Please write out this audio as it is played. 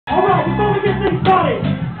get this started.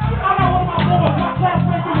 I got one of my boys, my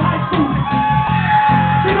classmates in high school.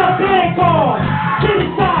 They got a band called City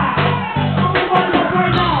Side. I'm gonna run it up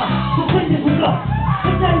right now. So sing this with us.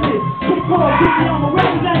 His name is Koa Sukiyama Lead.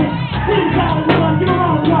 Representing City Side. Everybody, give a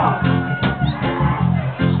round of applause.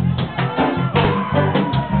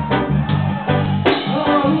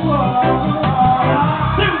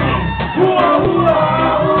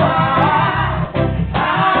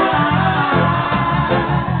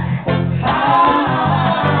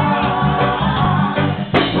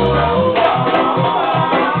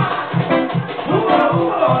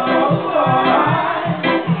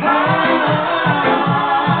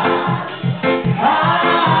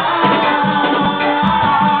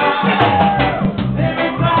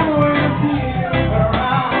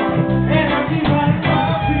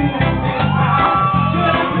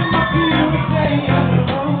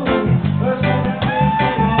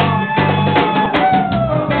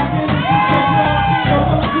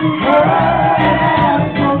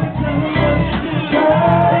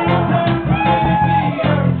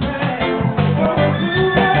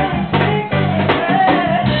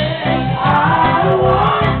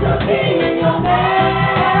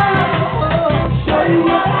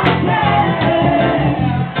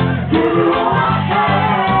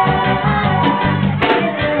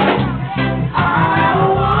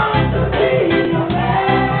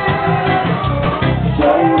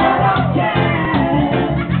 Show you